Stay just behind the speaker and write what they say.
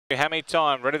Hammy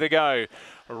Time, ready to go.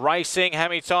 Racing,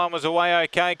 Hammy Time was away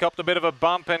okay, copped a bit of a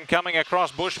bump and coming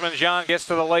across Bushman's Yarn gets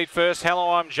to the lead first.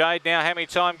 Hello, I'm Jade. Now Hammy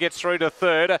Time gets through to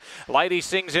third. Lady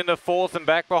Sings into fourth, and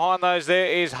back behind those there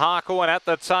is Harkle, and at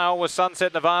the tail was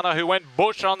Sunset Nirvana, who went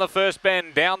bush on the first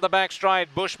bend. Down the back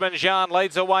straight, Bushman's Yarn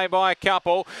leads away by a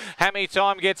couple. Hammy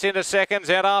Time gets into seconds,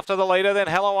 out after the leader. Then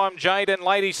Hello, I'm Jade and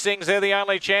Lady Sings, they're the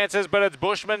only chances, but it's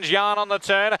Bushman's Yarn on the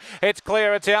turn. It's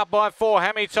clear, it's out by 4.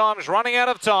 Hammy Time's running out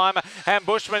of time, and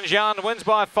Bushman's Yarn wins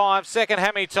by 5. Second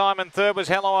Hammy Time, and third was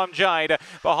Hello, I'm Jade.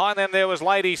 Behind them there was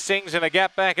Lady Sings, and a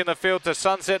gap back in the field to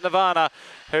Sunset Nirvana,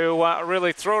 who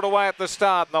really threw it away at the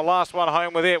start, and the last one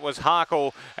home with it was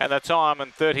Harkle, and the time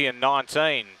in 30 and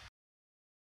 19.